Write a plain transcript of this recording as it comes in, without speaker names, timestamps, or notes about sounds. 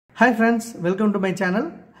Hi friends, welcome to my channel.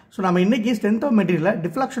 So நம்ம இன்னைக்கு strength of material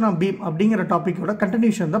deflection of beam அப்படிங்கற டாபிக்கோட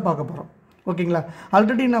continuation தான் பார்க்க போறோம். ஓகேங்களா?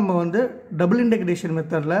 ஆல்ரெடி நம்ம வந்து டபுள் இன்டகிரேஷன்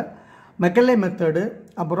மெத்தட்ல மெக்கலே மெத்தட்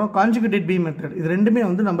அப்புறம் கான்ஜுகேட் பீம் மெத்தட் இது ரெண்டுமே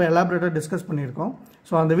வந்து நம்ம எலாபரேட்டா டிஸ்கஸ் பண்ணியிருக்கோம்.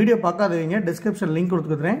 ஸோ அந்த வீடியோ பார்க்காதவங்க டிஸ்கிரிப்ஷன் லிங்க்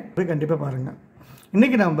கொடுத்துக்கிறேன், போய் கண்டிப்பாக பாருங்கள்.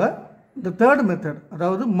 இன்றைக்கி நம்ம இந்த தேர்ட் மெத்தட்,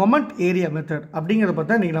 அதாவது மொமெண்ட் ஏரியா மெத்தட் அப்படிங்கிறத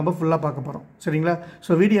பார்த்தா இன்றைக்கி நம்ம ஃபுல்லாக பார்க்க போகிறோம். சரிங்களா?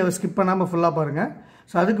 ஸோ வீடியோவை ஸ்கிப் பண்ணாமல் ஃபுல்லாக பாருங்கள்.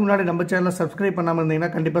 ஸோ அதுக்கு முன்னாடி நம்ம சேனலை சப்ஸ்கிரைப் பண்ணாமல் இருந்தீங்கன்னா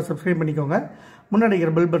கண்டிப்பாக சப்ஸ்கிரைப் பண்ணிக்கோங்க, முன்னாடி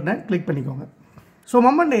இருக்கிற பெல் பட்டனை கிளிக் பண்ணிக்கோங்க. ஸோ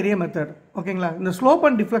மொமெண்ட் ஏரியா மெத்தட், ஓகேங்களா? இந்த ஸ்லோப்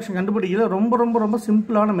அண்ட் டிஃப்ளெக்ஷன் கண்டுபிடிக்கிற ரொம்ப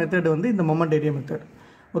சிம்பிளான மெத்தட் வந்து இந்த moment area method.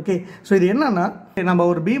 Okay, so இது என்னன்னா, நம்ம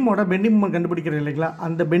ஒரு பீமோட பெண்டிங் மூமெண்ட் கண்டுபிடிக்கிறோம் இல்லைங்களா,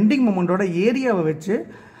 அந்த பெண்டிங் மூமெண்ட்டோட ஏரியாவை வச்சு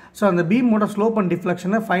ஸோ அந்த பீமோட ஸ்லோப் அண்ட்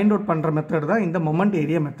டிஃப்ளெக்ஷனை ஃபைண்ட் அவுட் பண்ணுற மெத்தட் தான் இந்த மொமெண்ட்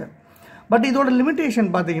ஏரியா மெத்தட். பட் இதோட லிமிடேஷன்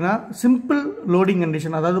பார்த்தீங்கன்னா சிம்பிள் லோடிங்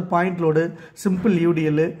கண்டிஷன், அதாவது பாயிண்ட் லோடு, சிம்பிள்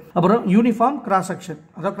யூடிஎல், அப்புறம் யூனிஃபார்ம் கிராஸ் செக்ஷன்,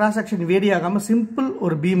 அதாவது கிராஸ் செக்ஷன் வேரி ஆகாமல் சிம்பிள்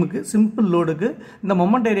ஒரு பீமுக்கு சிம்பிள் லோடுக்கு இந்த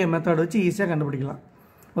மொமெண்ட் ஏரியா மெத்தட் வச்சு ஈஸியாக கண்டுபிடிக்கலாம்.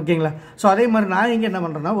 ஓகேங்களா? ஸோ அதே மாதிரி நான் இங்கே என்ன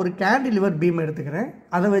பண்ணுறேன்னா, ஒரு கேண்டிலிவர் பீம் எடுத்துக்கிறேன்,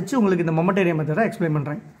 அதை வச்சு உங்களுக்கு இந்த மொமெண்ட் ஏரியா மெத்தடை எக்ஸ்பிளைன்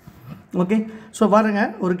பண்ணுறேன். ஓகே, ஸோ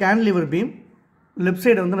பாருங்கள், ஒரு கேண்டிலிவர் பீம் லெஃப்ட்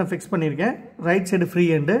சைடு வந்து நான் ஃபிக்ஸ் பண்ணியிருக்கேன், ரைட் சைடு ஃப்ரீ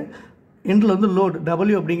எண்டு, எண்டில் வந்து லோடு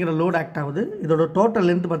W அப்படிங்கிற லோடு ஆக்ட் ஆகுது. இதோட டோட்டல்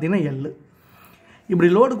லென்த் பார்த்தீங்கன்னா L. இப்படி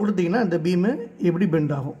லோடு கொடுத்தீங்கன்னா இந்த பீமு இப்படி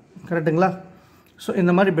பெண்ட் ஆகும், கரெக்டுங்களா? ஸோ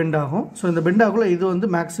இந்த மாதிரி பெண்ட் ஆகும். ஸோ இந்த பெண்ட் ஆகுள்ள இது வந்து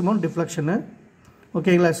மேக்ஸிமம் டிஃப்ளெக்ஷனு,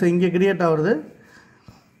 ஓகேங்களா? ஸோ இங்கே கிரியேட் ஆகுறது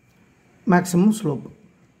மேக்ஸிமம் ஸ்லோப்.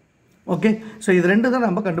 ஓகே, ஸோ இது ரெண்டு தான்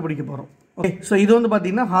நம்ம கண்டுபிடிக்க போகிறோம். ஓகே, ஸோ இது வந்து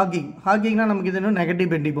பார்த்தீங்கன்னா ஹாகிங்னா நமக்கு இது இன்னும்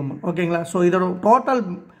நெகட்டிவ் பெண்டிங் மொமெண்ட். ஓகேங்களா? ஸோ இதோட டோட்டல்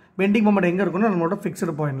பெண்டிங் மொமெண்ட் எங்கே இருக்குன்னா நம்மளோட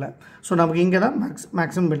ஃபிக்ஸ்டு பாயிண்டில். ஸோ நமக்கு இங்கே தான்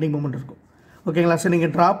மேக்ஸிமம் பெண்டிங் மொமெண்ட் இருக்கும். ஓகேங்களா? ஸோ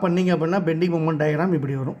நீங்கள் ட்ராப் பண்ணிங்க அப்படின்னா பெண்டிங் மொமெண்ட் டயக்ராம்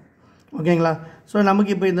இப்படி வரும். ஓகேங்களா? ஸோ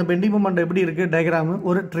நமக்கு இப்போ இந்த பெண்டிங் மொமெண்ட் எப்படி இருக்குது, டயக்ராமு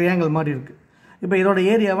ஒரு ட்ரையாங்கிள் மாதிரி இருக்குது. இப்போ இதோட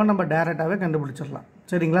ஏரியாவை நம்ம டைரெக்டாகவே கண்டுபிடிச்சிடலாம்.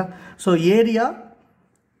 சரிங்களா? So area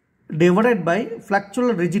divided by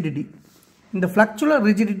ஃப்ளக்சுவல் rigidity. இந்த ஃப்ளக்சுவல்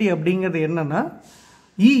ரிஜிடிட்டி அப்படிங்கிறது என்னென்னா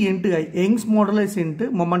E into I, Young's modulus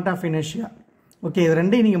into moment of inertia. Okay, இது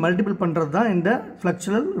ரெண்டையும் நீங்கள் மல்டிபிள் பண்ணுறது தான் இந்த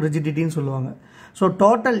ஃப்ளக்சுவல் ரிஜிடிட்டின்னு சொல்லுவாங்க. So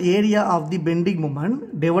total area of the bending moment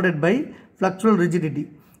divided by ஃப்ளக்சுவல் rigidity.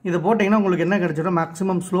 இதை போட்டிங்கன்னா உங்களுக்கு என்ன கிடைச்சிடும்,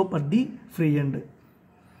 maximum slope at the free end.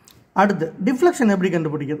 அடுத்து டிஃப்ளெக்ஷன் எப்படி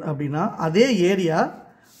கண்டுபிடிக்கிறது அப்படின்னா, அதே ஏரியா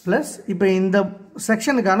ப்ளஸ் இப்போ இந்த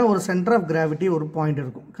செக்ஷனுக்கான ஒரு சென்டர் ஆஃப் கிராவிட்டி ஒரு பாயிண்ட்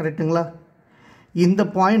இருக்கும், கரெக்டுங்களா? இந்த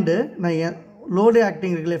பாயிண்ட்டு நான் லோடு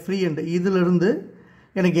ஆக்டிங் இருக்குல்ல ஃப்ரீ எண்டு, இதிலிருந்து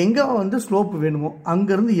எனக்கு எங்கே வந்து ஸ்லோப் வேணுமோ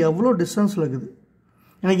அங்கேருந்து எவ்வளோ டிஸ்டன்ஸில் இருக்குது,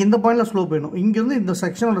 எனக்கு இந்த பாயிண்டில் ஸ்லோப் வேணும், இங்கேருந்து இந்த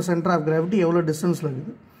செக்ஷனோட சென்டர் ஆஃப் கிராவிட்டி எவ்வளோ டிஸ்டன்ஸில்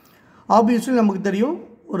இருக்குது. ஆப்வியஸ்லி நமக்கு தெரியும்,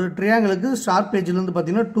 ஒரு ட்ரையாங்கிளுக்கு ஷார்ப் ஏஜ்லேருந்து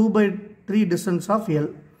பார்த்தீங்கன்னா 2/3 டிஸ்டன்ஸ் ஆஃப் L,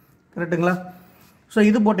 கரெக்டுங்களா? ஸோ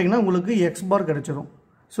இது போட்டிங்கன்னா உங்களுக்கு எக்ஸ் பார் கிடச்சிரும்.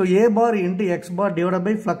 So A bar into X bar divide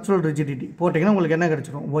by ஃப்ளக்சுவல் rigidity போட்டிங்கன்னா உங்களுக்கு என்ன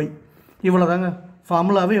கிடச்சிரும், Y. இவ்வளோ தாங்க,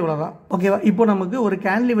 ஃபார்முலாவே இவ்வளோ தான். ஓகேவா? இப்போ நமக்கு ஒரு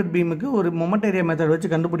கேண்டிலிவர் பீமுக்கு ஒரு மொமெண்ட் ஏரியா மெத்தட் வச்சு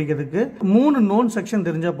கண்டுபிடிக்கிறதுக்கு 3 நோன் செக்ஷன்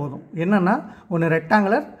தெரிஞ்சால் போதும். என்னென்னா, ஒன்று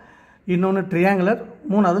ரெக்டாங்குலர், இன்னொன்று ட்ரையாங்குலர்,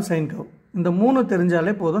 மூணாவது சைன் கர்வ். இந்த 3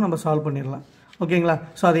 தெரிஞ்சாலே போதும், நம்ம சால்வ் பண்ணிடலாம். ஓகேங்களா?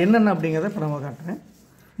 ஸோ அது என்னென்ன அப்படிங்கிறத இப்போ நம்ம காட்டுறேன்.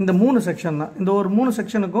 இந்த 3 செக்ஷன் தான். இந்த ஒரு 3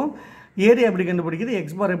 செக்ஷனுக்கும் ஏரியா எப்படி கண்டுபிடிக்கிறது,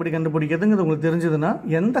 எக்ஸ் பார் எப்படி கண்டுபிடிக்கிறதுங்கிறது உங்களுக்கு தெரிஞ்சதுன்னா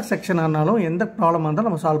எந்த செக்ஷன் ஆனாலும் எந்த ப்ராப்ளமாக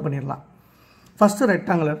இருந்தாலும் நம்ம சால்வ் பண்ணிடலாம். First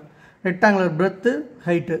rectangular breadth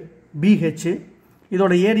height BH,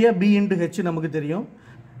 இதோட ஏரியா B இன்ட்டு H நமக்கு தெரியும்.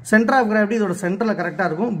 சென்டர் ஆஃப் கிராவிட்டி இதோட சென்டரில் கரெக்டாக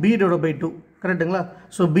இருக்கும், B டிவைட் பை 2, கரெக்டுங்களா?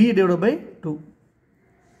 So B divide by 2.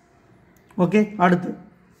 Okay, அடுத்து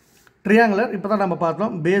ட்ரையாங்குலர் இப்போ தான் நம்ம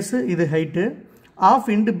பார்த்தோம், பேஸு இது height, of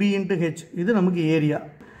into B into H இது நமக்கு ஏரியா.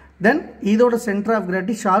 தென் இதோட சென்டர் ஆஃப்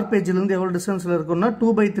கிராவிட்டி ஷார்ப் ஏஜ்லேருந்து எவ்வளோ டிஸ்டன்ஸில் இருக்குன்னா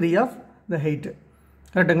 2/3 ஆஃப் த ஹைட்டு,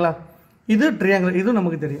 கரெக்டுங்களா? இது ட்ரையாங்குலர், இது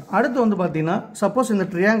நமக்கு தெரியும். அடுத்து வந்து பார்த்தீங்கன்னா, சப்போஸ் இந்த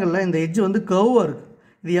ட்ரையாங்கிளில் இந்த எட்ஜ் வந்து கர்வாக இருக்குது,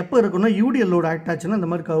 இது எப்போ இருக்குன்னா யூடிஎல் லோடு ஆக்ட் ஆச்சுன்னா இந்த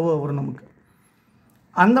மாதிரி கர்வாக வரும் நமக்கு.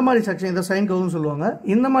 அந்த மாதிரி செக்ஷன் இதை சைன் கர்வ்னு சொல்லுவாங்க.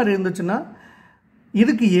 இந்த மாதிரி இருந்துச்சுன்னா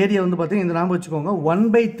இதுக்கு ஏரியா வந்து பார்த்தீங்கன்னா இந்த ஞாபகம் வச்சுக்கோங்க,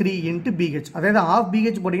 1/3 இன்ட்டு BH. அதாவது ஆஃப்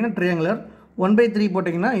BH போட்டிங்கன்னா ட்ரையாங்குலர், 1/3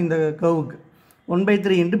 போட்டிங்கன்னா இந்த கர்வுக்கு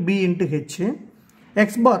 1/3 into B into H.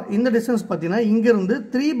 X பார் இந்த டிஸ்டன்ஸ் பார்த்தீங்கன்னா இங்கேருந்து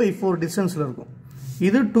 3/4 டிஸ்டன்ஸில் இருக்கும்.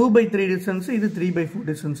 இது 2/3 டிஸ்டன்ஸ், இது 3/4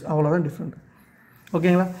 டிஸ்டன்ஸ், அவ்வளோதான் டிஃப்ரெண்ட்.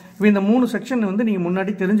 ஓகேங்களா? இப்போ இந்த 3 செக்ஷன் வந்து நீங்கள்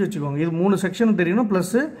முன்னாடி தெரிஞ்சு வச்சுக்கோங்க. இது 3 செக்ஷன் தெரியணும்,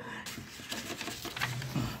 ப்ளஸ்ஸு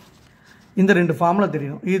இந்த 2 ஃபார்முலா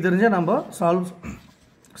தெரியணும். இது தெரிஞ்சால் நம்ம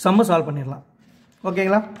சால்வ் பண்ணிடலாம்.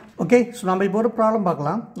 ஓகேங்களா? ஓகே, ஸோ நம்ம இப்போ ஒரு ப்ராப்ளம்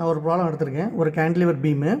பார்க்கலாம். நான் ஒரு ப்ராப்ளம் எடுத்திருக்கேன், ஒரு கேண்டிலிவர்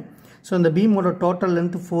பீமு. ஸோ இந்த பீமோட டோட்டல்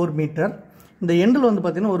லென்த் 4 மீட்டர். இந்த எண்டில் வந்து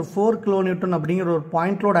பார்த்தீங்கன்னா ஒரு 4 கிலோநியூட்டன் அப்படிங்கிற ஒரு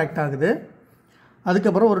பாயிண்ட் லோட் ஆக்ட் ஆகுது.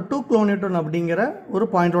 அதுக்கப்புறம் ஒரு 2 கிலோநியூட்டன் அப்படிங்கிற ஒரு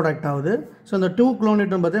பாயிண்ட் லோட் ஆக்ட் ஆகுது. ஸோ இந்த 2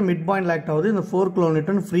 கிலோநியூட்டன் பார்த்தீங்கன்னா மிட் பாயிண்ட் ஆக்ட் ஆகுது, இந்த 4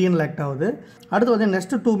 கிலோநியூட்டன் ஃப்ரீ அண்ட் ஆக்ட் ஆகுது. அடுத்து பார்த்தீங்கன்னா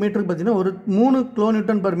நெக்ஸ்ட் 2 மீட்டருக்கு பார்த்தீங்கன்னா ஒரு 3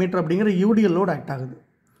 கிலோநியூட்டன் பர் மீட்டர் அப்படிங்கிற யூடிஎல் லோட் ஆக்ட் ஆகுது.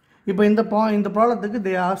 இப்போ இந்த ப்ராப்ளத்துக்கு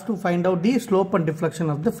they asked to find out the slope and deflection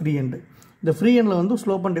of the free end. இந்த free endல வந்து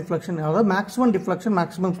slope and deflection, அதாவது maximum deflection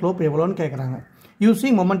maximum slope எவ்வளோன்னு கேட்குறாங்க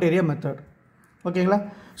using moment area method. ஓகேங்களா?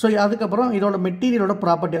 ஸோ அதுக்கப்புறம் இதோட மெட்டீரியலோட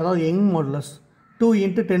ப்ராப்பர்ட்டி, அதாவது யங் மாடுலஸ் 2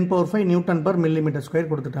 × 10⁵ Nm/mm²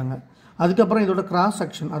 கொடுத்துட்டாங்க. அதுக்கப்புறம் இதோட கிராஸ்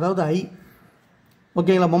செக்ஷன், அதாவது I,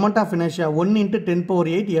 ஓகேங்களா, மொமெண்ட் ஆஃப் இனர்ஷியா 1 × 10⁸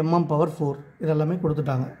 mm/4 இதெல்லாமே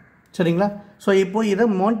கொடுத்துட்டாங்க. சரிங்களா? ஸோ இப்போ இதை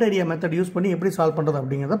மொமெண்ட் ஏரியா மெத்தட் யூஸ் பண்ணி எப்படி சால்வ் பண்ணுறது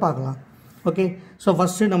அப்படிங்கிறத பார்க்கலாம். ஓகே, ஸோ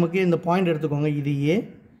ஃபஸ்ட்டு நமக்கு இந்த பாயிண்ட் எடுத்துக்கோங்க. இது ஏ,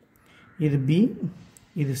 இது பி,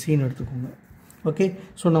 இது சின்னு எடுத்துக்கோங்க. ஓகே,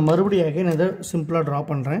 ஸோ நான் மறுபடியும் அகைன் இதை சிம்பிளாக ட்ரா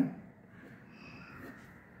பண்ணுறேன்.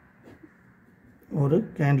 ஒரு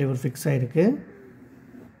கேண்டிலிவர் ஃபிக்ஸ் ஆகிருக்கு.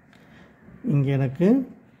 இங்கே எனக்கு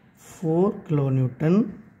 4 kN,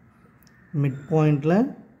 மிட் பாயிண்டில்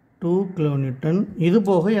 2 kN. இது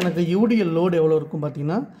போக எனக்கு யூடிஎல் லோடு எவ்வளோ இருக்கும்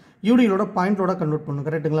பார்த்தீங்கன்னா, யூடிஎலோட பாயிண்ட் லோடாக கன்வெர்ட் பண்ணணும்.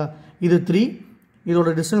 கரெக்டுங்களா? இது 3, இதோட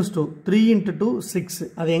டிஸ்டன்ஸ் 2, 3 × 2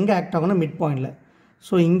 6. அது எங்கே ஆக்ட் ஆகும்னா மிட் பாயிண்டில்.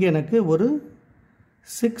 ஸோ இங்கே எனக்கு ஒரு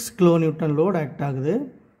 6 kN லோடு ஆக்ட் ஆகுது.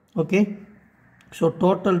 ஓகே, ஸோ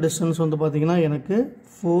டோட்டல் டிஸ்டன்ஸ் வந்து பார்த்திங்கன்னா எனக்கு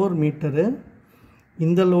 4 மீட்டரு.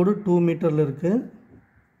 இந்த லோடு 2 மீட்டரில் இருக்குது.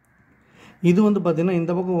 இது வந்து பார்த்திங்கன்னா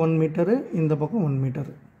இந்த பக்கம் 1 மீட்டரு, இந்த பக்கம் 1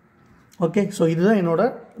 மீட்டரு. ஓகே, ஸோ இதுதான் என்னோட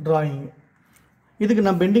ட்ராயிங். இதுக்கு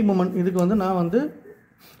நான் பெண்டிங் மொமெண்ட், இதுக்கு வந்து நான் வந்து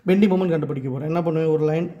பெண்டிங் மொமெண்ட் கண்டுபிடிக்க போகிறேன். என்ன பண்ணுவேன், ஒரு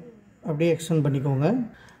லைன் அப்படியே எக்ஸ்டெண்ட் பண்ணிக்கோங்க.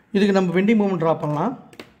 இதுக்கு நம்ம பெண்டிங் மொமெண்ட் ட்ரா பண்ணலாம்.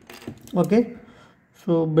 ஓகே,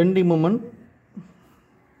 ஸோ பெண்டிங் மொமெண்ட்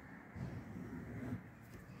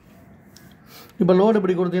இப்போ லோடு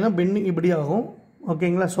இப்படி கொடுத்தீங்கன்னா பெண்டிங் இப்படி ஆகும்.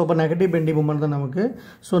 ஓகேங்களா? ஸோ இப்போ நெகட்டிவ் பெண்டிங் மொமெண்ட் தான் நமக்கு.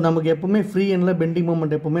 ஸோ நமக்கு எப்போவுமே ஃப்ரீ எண்டில் பெண்டிங்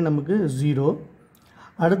மொமெண்ட் எப்போவுமே நமக்கு 0.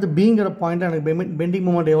 அடுத்து பிங்கிற பாயிண்ட்டில் எனக்கு பெண்டிங்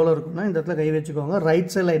மொமெண்ட் எவ்வளோ இருக்குன்னா இந்த இடத்துல கை வச்சுக்கோங்க.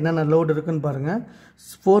 ரைட் சைடில் என்னென்ன லோடு இருக்குதுன்னு பாருங்கள்.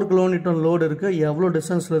 4 kN லோடு இருக்குது. எவ்வளோ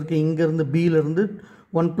டிஸ்டன்ஸில் இருக்குது, இங்கேருந்து பியிலேருந்து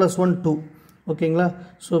 1 + 1 2. ஓகேங்களா?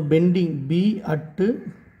 So bending B at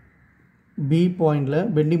B பாயிண்டில்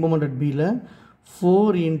பெண்டிங் மொமெண்ட் அட் பியில்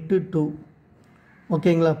 4 × 2.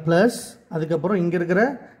 ஓகேங்களா? ப்ளஸ் அதுக்கப்புறம் இங்கே இருக்கிற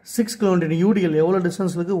 6 kN யூடிஎல் எவ்வளோ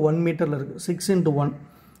டிஸ்டன்ஸில் இருக்குது, 1 மீட்டரில் இருக்குது. 6 × 1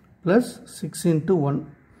 ப்ளஸ் 6 × 1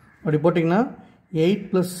 அப்படி போட்டிங்கன்னா 8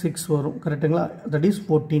 + 6 வரும். கரெக்டுங்களா? That is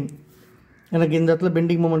 14. எனக்கு இந்த இடத்துல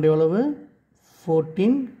பெண்டிங் மொமெண்ட் எவ்வளவு,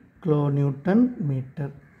 14 kN.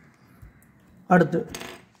 அடுத்து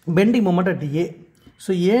bending moment at A.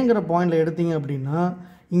 So ஏங்கிற பாயிண்டில் எடுத்தீங்க அப்படின்னா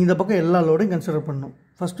இந்த பக்கம் எல்லா லோடையும் கன்சிடர் பண்ணணும்.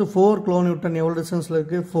 ஃபஸ்ட்டு 4 kN எவ்வளோ டிஸ்டன்ஸில்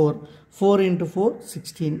இருக்குது, 4 × 4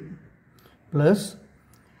 16 ப்ளஸ்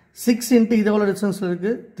 6 × இது எவ்வளோ டிஸ்டன்ஸில்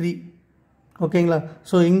இருக்குது, 3. ஓகேங்களா?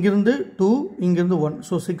 ஸோ இங்கிருந்து 2, இங்கிருந்து 1.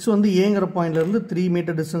 ஸோ 6 வந்து ஏங்கிற பாயிண்ட்லேருந்து 3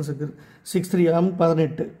 மீட்டர் டிஸ்டன்ஸ் இருக்குது. 6 × 3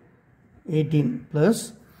 18 18 ப்ளஸ்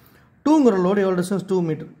 2ங்கிற லோடு எவ்வளோ டிஸ்டன்ஸ், 2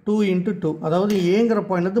 மீட்டர். 2 × 2, அதாவது ஏங்கிற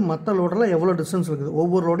பாயிண்ட்லேருந்து மற்ற லோடெல்லாம் எவ்வளோ டிஸ்டன்ஸ் இருக்குது,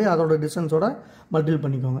 ஒவ்வொரு லோடையும் அதோட டிஸ்டன்ஸோட மல்டிபிள்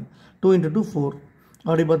பண்ணிக்கோங்க. 2 × 2 4.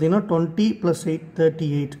 அப்படி பார்த்தீங்கன்னா 20 + 8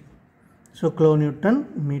 38. So kN.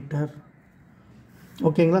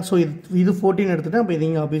 ஓகேங்களா? ஸோ இது 14 எடுத்துகிட்டேன். அப்போ இது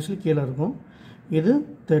இங்கே ஆப்வியஸ்லி கீழே இருக்கும். இது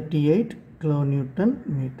 38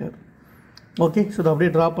 kN. ஓகே, ஸோ இதை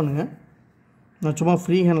அப்படியே ட்ரா பண்ணுங்கள். நான் சும்மா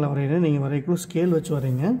ஃப்ரீ ஹேண்டில் வரைகிறேன். நீங்கள் வரைக்கும் ஸ்கேல் வச்சு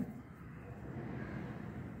வரைங்க.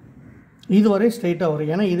 இது வரை ஸ்ட்ரைட்டாக வரும்,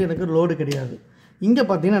 ஏன்னா இது எனக்கு லோடு கிடையாது. இங்கே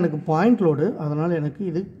பார்த்தீங்கன்னா எனக்கு பாயிண்ட் லோடு, அதனால் எனக்கு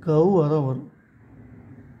இது கர்வாக தான் வரும்.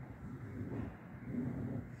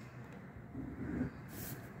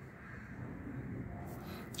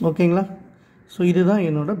 ஓகேங்களா? ஸோ இதுதான்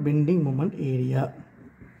என்னோட bending moment area.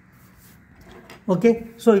 Okay,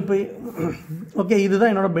 so இப்போ ஓகே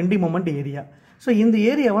இதுதான் என்னோட பெண்டிங் மொமெண்ட் ஏரியா. ஸோ இந்த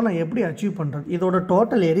ஏரியாவை நான் எப்படி அச்சீவ் பண்ணுறது, இதோட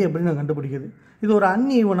டோட்டல் ஏரியா எப்படி நான் கண்டுபிடிக்கிறது. இது ஒரு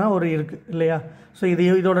அன்ஈவனாக ஒரு இருக்குது இல்லையா? ஸோ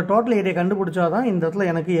இதோட டோட்டல் ஏரியா கண்டுபிடிச்சா தான் இந்த இடத்துல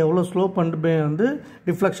எனக்கு எவ்வளோ ஸ்லோப் வந்து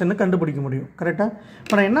டிஃப்ளெக்ஷன்னு கண்டுபிடிக்க முடியும். கரெக்டாக?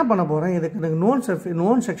 இப்போ நான் என்ன பண்ண போகிறேன், இதுக்கு எனக்கு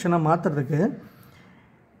நோன் செக்ஷனாக மாற்றுறதுக்கு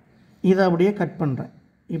இதை அப்படியே கட் பண்ணுறேன்.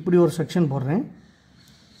 இப்படி ஒரு செக்ஷன் போடுறேன்,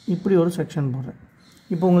 இப்படி ஒரு செக்ஷன் போடுறேன்.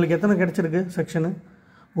 இப்போ உங்களுக்கு எத்தனை கிடச்சிருக்கு செக்ஷனு,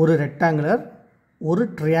 ஒரு ரெக்டாங்குலர், ஒரு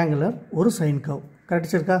ட்ரையாங்குலர், ஒரு சைன் கர்வ்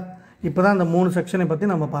கிடச்சிருக்கா? இப்போ தான் அந்த 3 செக்ஷனை பற்றி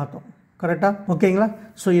நம்ம பார்த்தோம். கரெக்டாக? ஓகேங்களா?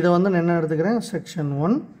 ஸோ இதை வந்து நான் என்ன எடுத்துக்கிறேன், செக்ஷன்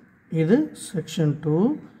 1, இது செக்ஷன் 2,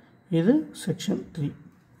 இது செக்ஷன் 3.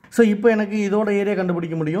 ஸோ இப்போ எனக்கு இதோட ஏரியா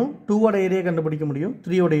கண்டுபிடிக்க முடியும், 2ஓட ஏரியா கண்டுபிடிக்க முடியும்,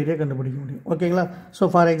 3ஓட ஏரியா கண்டுபிடிக்க முடியும். ஓகேங்களா? ஸோ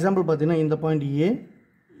ஃபார் எக்ஸாம்பிள் பார்த்தீங்கன்னா இந்த பாயிண்ட் ஏ,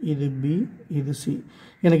 இது பி, இது சி.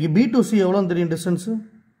 எனக்கு பி டு சி எவ்வளோ தெரியும் டிஸ்டன்ஸு,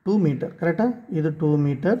 2 மீட்டர். கரெக்டாக? இது 2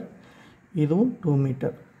 மீட்டர், இதுவும் 2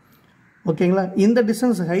 மீட்டர். ஓகேங்களா? இந்த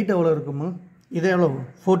டிஸ்டன்ஸ் ஹைட் எவ்வளோ இருக்குமா, இது எவ்வளோ,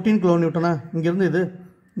 14 kN. இங்கேருந்து இது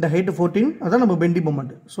இந்த ஹைட்டு 14, அதான் நம்ம பெண்டிங்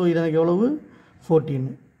மொமெண்ட். ஸோ இது எனக்கு எவ்வளவு,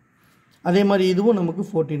 14. அதே மாதிரி இதுவும் நமக்கு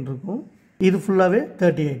 14 இருக்கும். இது ஃபுல்லாகவே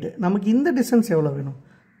 38. நமக்கு இந்த டிஸ்டன்ஸ் எவ்வளோ வேணும்,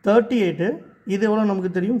 38. இது எவ்வளோ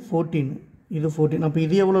நமக்கு தெரியும், 14. இது 14. அப்போ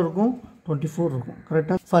இது எவ்வளோ இருக்கும்? 24 இருக்கும்.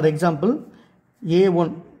 கரெக்டாக? ஃபார் எக்ஸாம்பிள் A1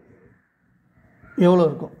 எவ்வளோ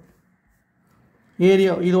இருக்கும்?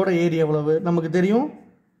 ஏரியா, இதோட ஏரியா எவ்வளவு நமக்கு தெரியும்.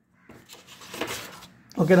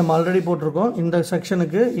 ஓகே, நம்ம ஆல்ரெடி போட்டிருக்கோம். இந்த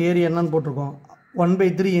செக்ஷனுக்கு ஏரியா என்னன்னு போட்டிருக்கோம்?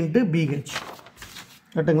 1/3 இன்ட்டு BH.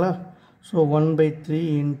 கரெக்டுங்களா? So 1/3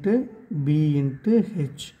 into B into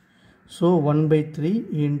H. So 1/3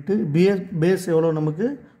 into base எவ்வளோ நமக்கு?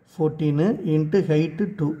 14 இன்ட்டு ஹைட்டு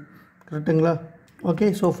 2. கரெக்டுங்களா? Okay,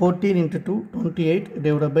 so 14 into 2 28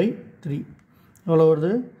 divide by 3 எவ்வளோ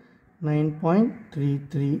வருது?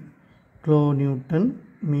 9.33 கிலோநியூட்டன்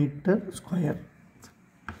மீட்டர் ஸ்கொயர்.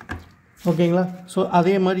 ஓகேங்களா? ஸோ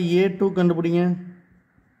அதே மாதிரி A2 கண்டுபிடிங்க.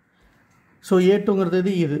 ஸோ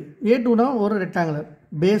A2ங்கிறது இது. A2னா ஒரு rectangular.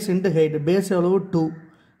 Base into height. Base எவ்வளவு? 2.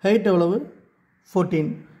 ஹைட் எவ்வளவு? 14.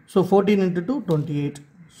 So 14 into 2 28.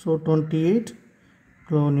 So 28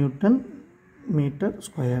 kilonewton metre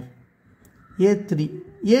square.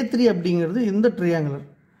 A3 அப்படிங்கிறது இந்த ட்ரையாங்குலர்.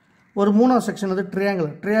 ஒரு மூணாவது செக்ஷன் அது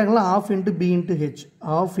triangular. Triangular of into B into H.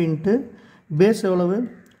 Of into base எவ்வளவு?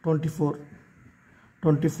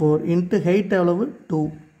 24 இன்ட்டு ஹைட் எவ்வளவு?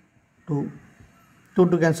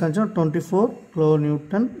 2 கேன்சல் ஆச்சுன்னா 24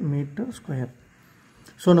 கிலோநியூட்டன் மீட்டர் ஸ்கொயர்.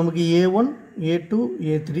 ஸோ நமக்கு A1 A2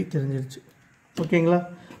 A3 தெரிஞ்சிருச்சு. ஓகேங்களா?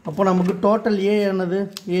 அப்போ நமக்கு டோட்டல் ஏ என்னது?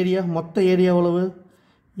 ஏரியா, மொத்த ஏரியா எவ்வளவு?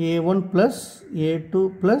 A1 plus A2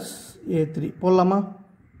 plus A3 போடலாமா?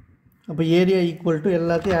 அப்போ ஏரியா ஈக்குவல் டு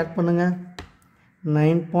எல்லாத்தையும் ஆட் பண்ணுங்கள்.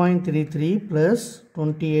 9.33 plus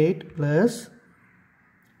 28 plus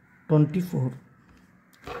 24.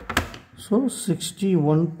 So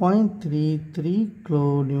 61.33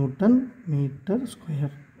 kilonewton metre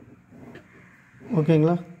square.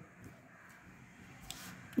 ஓகேங்களா?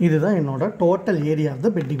 இதுதான் என்னோட total area of the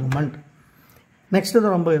bending moment. Next இது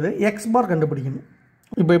ரொம்ப இது எக்ஸ் பார் கண்டுபிடிக்கணும்.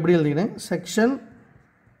 இப்போ எப்படி எழுதிக்கிறேன்? செக்ஷன்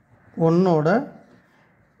 1ஓட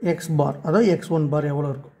எக்ஸ் பார், அதாவது x1 பார் எவ்வளோ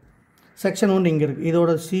இருக்கும்? செக்ஷன் 1 இங்கே இருக்குது.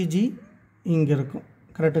 இதோட சிஜி இங்கே இருக்கும்.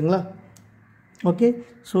 கரெக்டுங்களா? ஓகே,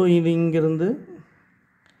 ஸோ இது இங்கேருந்து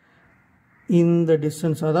இந்த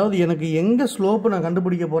டிஸ்டன்ஸ், அதாவது எனக்கு எங்கே ஸ்லோப்பு நான்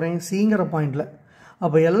கண்டுபிடிக்க போகிறேன்? சிங்கிற பாயிண்டில்.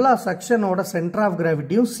 அப்போ எல்லா செக்ஷனோட சென்டர் ஆஃப்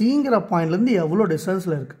கிராவிட்டியும் சிங்கிற பாயிண்ட்லேருந்து எவ்வளோ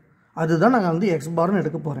டிஸ்டன்ஸில் இருக்குது அதுதான் நாங்கள் வந்து எக்ஸ் பார்னு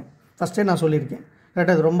எடுக்க போகிறேன். ஃபஸ்ட்டே நான் சொல்லியிருக்கேன்.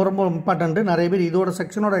 கரெக்டாக? இது ரொம்ப ரொம்ப இம்பார்ட்டண்ட்டு. நிறைய பேர் இதோட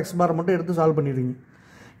செக்ஷனோட எக்ஸ் பார் மட்டும் எடுத்து சால்வ் பண்ணிடுவீங்க.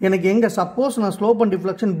 எனக்கு எங்கே சப்போஸ் நான் ஸ்லோப் அண்ட்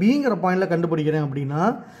டிஃப்ளெக்ஷன் பிங்கிற பாயிண்டில் கண்டுபிடிக்கிறேன் அப்படின்னா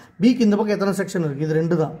பிக்கு இந்த பக்கம் எத்தனை செக்ஷன் இருக்குது? இது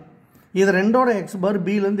 2 தான். இது 2ஓட எக்ஸ் பார்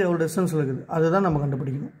பிலேருந்து எவ்வளோ டிஸ்டன்ஸில் இருக்குது அதுதான் நம்ம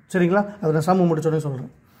கண்டுபிடிக்கணும். சரிங்களா? அதை நான் சம்மு முடிச்சோடனே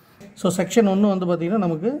சொல்கிறேன். ஸோ செக்ஷன் 1 வந்து பார்த்திங்கன்னா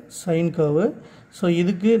நமக்கு சைன் கர்வு. ஸோ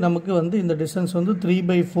இதுக்கு நமக்கு வந்து இந்த டிஸ்டன்ஸ் வந்து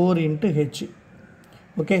 3/4 இன்ட்டு ஹெச்.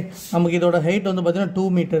 ஓகே, நமக்கு இதோட ஹைட் வந்து பார்த்திங்கன்னா 2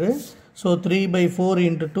 மீட்டரு. ஸோ 3/4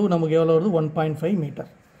 இன்ட்டு 2 நமக்கு எவ்வளோ வருது? 1.5 மீட்டர்.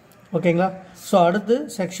 ஓகேங்களா? ஸோ அடுத்து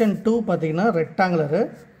செக்ஷன் 2 பார்த்திங்கன்னா ரெக்டாங்குலரு.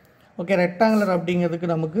 ஓகே, ரெக்டாங்குலர் அப்படிங்கிறதுக்கு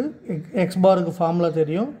நமக்கு எக்ஸ் பாருக்கு ஃபார்முலா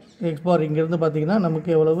தெரியும். எக்ஸ் பார் இங்கேருந்து பார்த்திங்கன்னா நமக்கு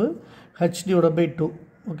எவ்வளவு? h/2.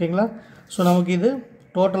 ஓகேங்களா? ஸோ நமக்கு இது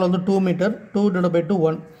டோட்டல் வந்து 2 மீட்டர். 2/2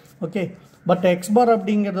 1. ஓகே, பட் எக்ஸ் பார்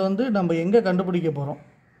அப்படிங்கிறது வந்து நம்ம எங்கே கண்டுபிடிக்க போகிறோம்?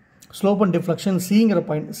 Slope and deflection சிங்கிற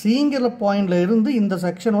point. சிங்கிற பாயிண்டில் இருந்து இந்த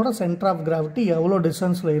செக்ஷனோட சென்டர் ஆஃப் கிராவிட்டி எவ்வளோ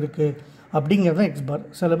டிஸ்டன்ஸில் இருக்குது அப்படிங்கிறது எக்ஸ் பார்.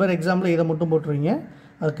 சில பேர் எக்ஸாம்பிள் இதை மட்டும் போட்டுருவீங்க,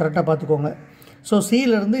 அது கரெக்டாக பார்த்துக்கோங்க. ஸோ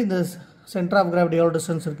சியிலேருந்து இந்த சென்டர் ஆஃப் கிராவிட்டி எவ்வளோ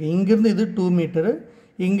டிஸ்டன்ஸ் இருக்குது? இங்கேருந்து இது 2 மீட்டரு,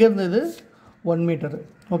 இங்கேருந்து இது 1 மீட்டரு.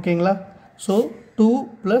 ஓகேங்களா? ஸோ 2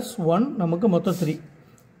 + 1 நமக்கு மொத்தம் 3.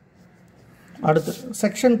 அடுத்து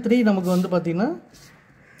செக்ஷன் 3 நமக்கு வந்து பார்த்திங்கன்னா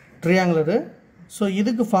ட்ரையாங்குலரு. ஸோ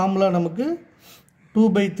இதுக்கு ஃபார்முலா நமக்கு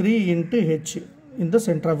 2/3 இன்ட்டு ஹெச் இந்த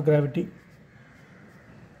சென்டர் ஆஃப் கிராவிட்டி.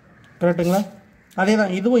 கரெக்டுங்களா? அதே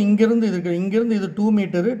தான் இதுவும் இங்கேருந்து இது இருக்குது. இங்கேருந்து இது 2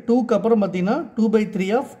 மீட்டரு. 2க்கு அப்புறம் பார்த்திங்கன்னா 2/3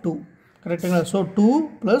 ஆஃப் 2. கரெக்டுங்களா? So 2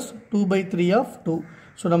 + 2/3 of 2.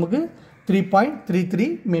 ஸோ நமக்கு 3.33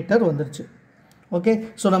 மீட்டர் வந்துருச்சு. ஓகே,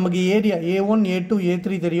 ஸோ நமக்கு ஏரியா A1 A2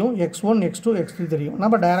 A3 தெரியும், x1 x2 x3 தெரியும்.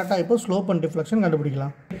 நம்ம டைரெக்டாக இப்போ ஸ்லோப் அண்ட் டிஃப்ளெக்ஷன்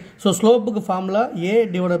கண்டுபிடிக்கலாம். So ஸ்லோப்புக்கு formula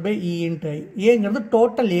A/E × I. ஏங்கிறது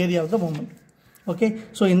total area of the moment. Okay,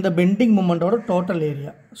 so இந்த பெண்டிங் மூமெண்ட்டோட டோட்டல்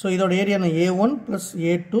ஏரியா. ஸோ இதோட ஏரியா A1 +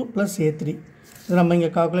 A2 + A3 இது நம்ம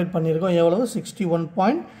இங்கே கால்குலேட் பண்ணியிருக்கோம். எவ்வளவு?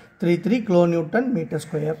 61.33 kilonewton metre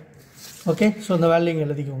square. Okay, so இந்த வேல்யூ இங்கே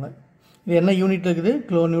எழுதிக்கோங்க. இது என்ன யூனிட் இருக்குது?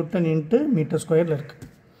 கிலோநியூட்டன் இன்ட்டு மீட்டர் ஸ்கொயரில் இருக்குது.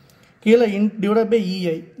 கீழே /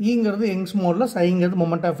 EI. ங்கிறது யங்ஸ் மோடில், சைங்கிறது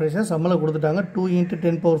மொமெண்ட் ஆஃப் இனர்ஷியா. சம்மில் கொடுத்துட்டாங்க 2 ×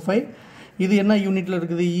 10⁵. இது என்ன யூனிட்டில்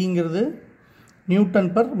இருக்குது? ங்கிறது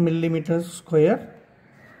Nm/mm².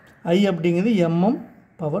 I அப்படிங்கிறது mm⁴.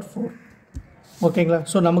 ஓகேங்களா?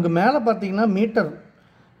 ஸோ நமக்கு மேலே பார்த்தீங்கன்னா மீட்டர்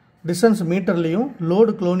டிஸ்டன்ஸ் மீட்டர்லேயும்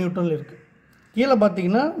லோடு கிலோநியூட்டனில் இருக்குது. கீழே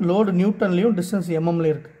பார்த்தீங்கன்னா லோடு நியூட்டன்லேயும் டிஸ்டன்ஸ் mmல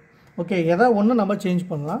இருக்குது. ஓகே, எதாவது ஒன்று நம்ம சேஞ்ச்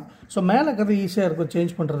பண்ணலாம். ஸோ மேலே இருக்கிறது ஈஸியாக இருக்கும்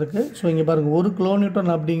சேஞ்ச் பண்ணுறதுக்கு. ஸோ இங்கே பாருங்கள், 1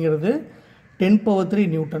 கிலோநியூட்டன் அப்படிங்கிறது 10⁻³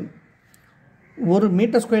 நியூட்டன், 1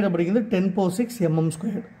 மீட்டர் ஸ்கொயர் அப்படிங்கிறது 10⁻6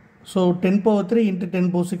 mm². ஸோ 10⁻³ ×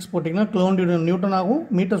 10⁻6 போட்டிங்கன்னா கிலோநியூட்டன் நியூட்டன் ஆகும்,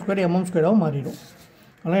 மீட்டர் ஸ்கொயர் mm²ஆகவும் மாறிடும்.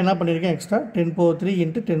 அதனால் என்ன பண்ணியிருக்கேன், எக்ஸ்ட்ரா 10⁻³ ×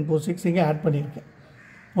 10⁻6 இங்கே ஆட் பண்ணியிருக்கேன்.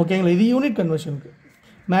 ஓகேங்களா, இது யூனிட் கன்வர்ஷனுக்கு.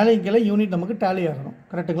 மேலே இங்கே யூனிட் நமக்கு டேலி ஆகணும்,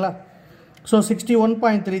 கரெக்டுங்களா? So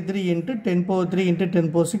 61.33 × 10⁻³ ×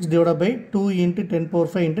 10⁻6 divide by 2 ×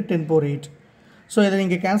 10⁻5 × 10⁻8. ஸோ இதை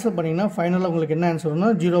நீங்கள் கேன்சல் பண்ணிங்கன்னா ஃபைனலாக உங்களுக்கு என்ன ஆன்சர் வரும்னா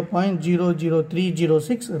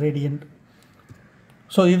 0.00306 ரேடியன்ட்.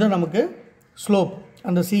 ஸோ இது நமக்கு ஸ்லோப்,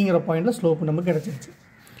 அந்த சிங்கிற பாயிண்டில் ஸ்லோப் நமக்கு கிடச்சிருச்சு.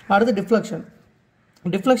 அடுத்து டிஃப்ளெக்ஷன்.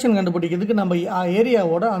 டிஃப்ளெக்ஷன் கண்டுபிடிக்கிறதுக்கு நம்ம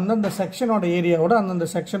ஏரியாவோட அந்தந்த செக்ஷனோட ஏரியாவோட அந்தந்த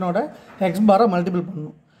செக்ஷனோட எக்ஸ் பாரை மல்டிபிள்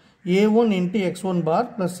பண்ணணும். A1 × x1 bar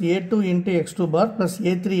plus A2 × x2 bar plus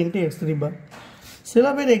A3 × x3 பார். சில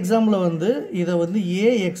பேர் எக்ஸாம்பிள் வந்து இதை வந்து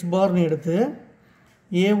AX பார்னு எடுத்து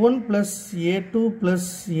A1 plus A2 plus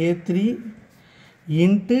A3 ×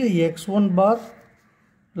 x1 bar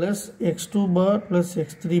plus x2 bar plus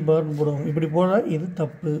x3 பார்னு போடுவாங்க. இப்படி போட இது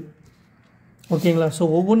தப்பு. ஓகேங்களா, ஸோ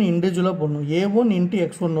ஒவ்வொன்றும் இண்டிவிஜுவலாக போடணும். A1 ×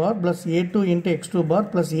 x1 bar plus A2 × x2 bar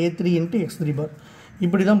plus A3 × x3 பார்,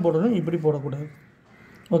 இப்படி தான் போடணும், இப்படி போடக்கூடாது.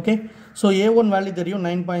 ஓகே, ஸோ A1 வேல்யூ தெரியும்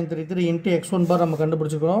 9.33 × x1 பார் நம்ம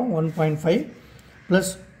கண்டுபிடிச்சிக்கிறோம் 1.5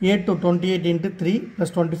 plus A2 28 × 3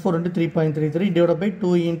 plus 24 × 3.33 divide by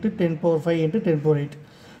 2 × 10⁻5 × 10⁻8.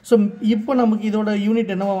 So இப்போ நமக்கு இதோட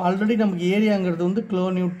யூனிட் என்னவோ, ஆல்ரெடி நமக்கு ஏரியாங்கிறது வந்து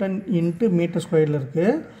கிலோநியூட்டன் × மீட்டர் ஸ்கொயரில் இருக்குது.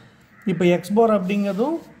 இப்போ எக்ஸ் பார்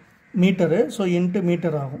அப்படிங்கிறதும் மீட்டரு, ஸோ இன்ட்டு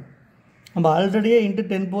மீட்டர் ஆகும். நம்ம ஆல்ரெடியே ×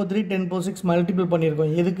 10⁻3 10⁻6 மல்டிபிள்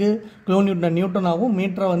பண்ணியிருக்கோம். எதுக்கு? கிலோநியூட்டன் நியூட்டன் ஆகும்,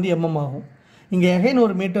 மீட்டரை வந்து mm ஆகும். இங்கே எகைன்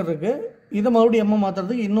ஒரு மீட்டர் இருக்குது, இதை மறுபடியும் mm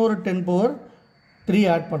மாற்றுறதுக்கு இன்னொரு 10⁻3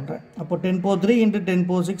 ஆட் பண்ணுறேன். அப்போ 10⁻3 ×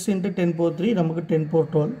 10⁻6 × 10⁻3 நமக்கு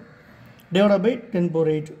 10⁻12 டிவைட் பை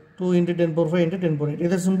 10⁻8 2 × 10⁻5 × 10⁻8.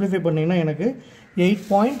 இதை சிம்பிளிஃபை பண்ணிங்கன்னா எனக்கு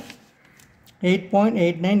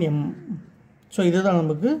 8.89 mm. ஸோ இதுதான்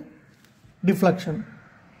நமக்கு டிஃப்ளெக்ஷன்.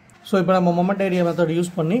 ஸோ இப்போ நம்ம மொமெண்ட் ஏரியா மெத்தட்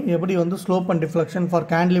யூஸ் பண்ணி எப்படி வந்து slope and deflection for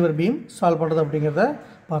cantilever beam solve பண்ணுறது அப்படிங்கிறத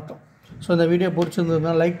பார்த்தோம். ஸோ இந்த வீடியோ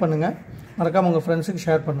பிடிச்சிருந்ததுன்னா லைக் பண்ணுங்கள், மறக்காமல் உங்கள் ஃப்ரெண்ட்ஸுக்கு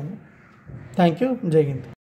ஷேர் பண்ணுங்கள். தேங்க்யூ, ஜெய்ஹிந்த்.